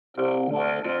The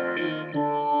weather in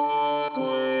Brooklyn.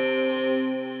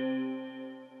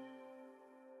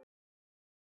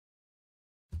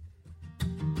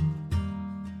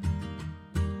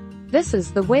 This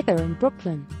is the weather in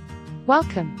Brooklyn.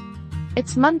 Welcome.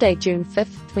 It's Monday, June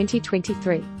 5th,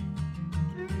 2023.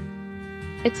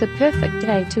 It's a perfect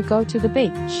day to go to the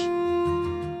beach.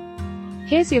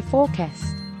 Here's your forecast.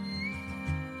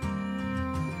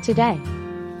 Today,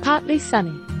 partly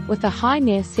sunny, with a high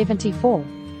near 74.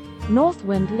 North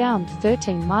wind around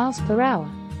 13 miles per hour.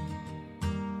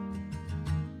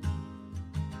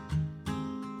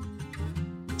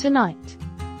 Tonight,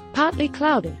 partly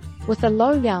cloudy, with a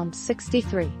low around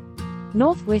 63.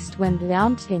 Northwest wind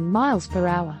around 10 miles per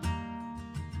hour.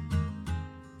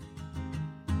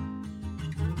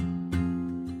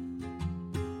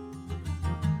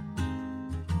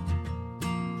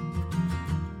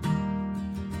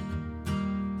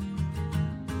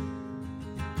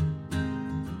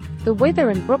 The Weather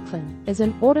in Brooklyn is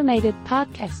an automated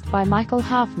podcast by Michael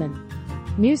Hoffman.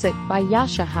 Music by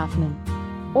Yasha Hoffman.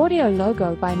 Audio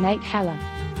logo by Nate Haller.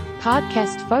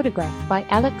 Podcast photograph by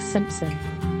Alex Simpson.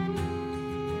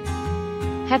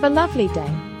 Have a lovely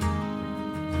day.